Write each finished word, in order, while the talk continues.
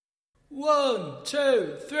1,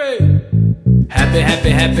 2, 3. Happy,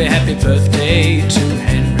 happy, happy, happy birthday to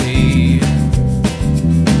Henry.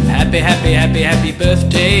 Happy, happy, happy, happy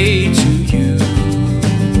birthday to you.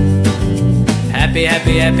 Happy,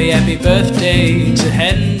 happy, happy, happy birthday to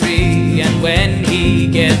Henry. And when he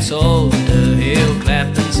gets older, he'll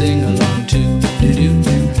clap and sing along too.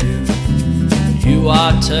 You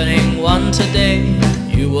are turning 1 today.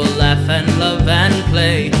 You will laugh and love and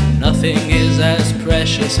play. Nothing is as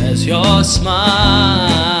precious as your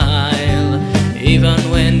smile. Even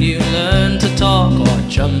when you learn to talk or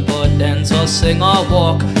jump or dance or sing or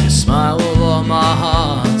walk, your smile will warm our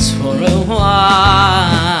hearts for a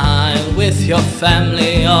while. With your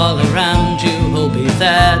family all around you, who'll be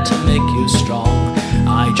there to make you strong.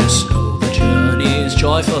 I just know the journey is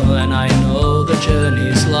joyful and I know the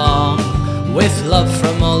journey's long. With love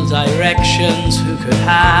from all directions, who could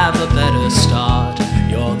have a better start?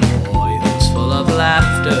 You're the boy who's full of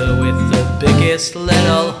laughter with the biggest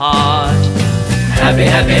little heart. Happy,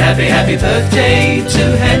 happy, happy, happy birthday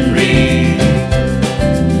to Henry.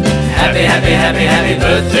 Happy, happy, happy, happy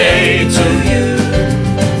birthday to you.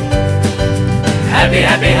 Happy,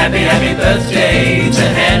 happy, happy, happy birthday to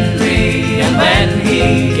Henry. And when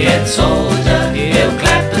he gets older, he'll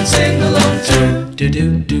clap and sing along too. Do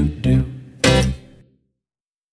do do.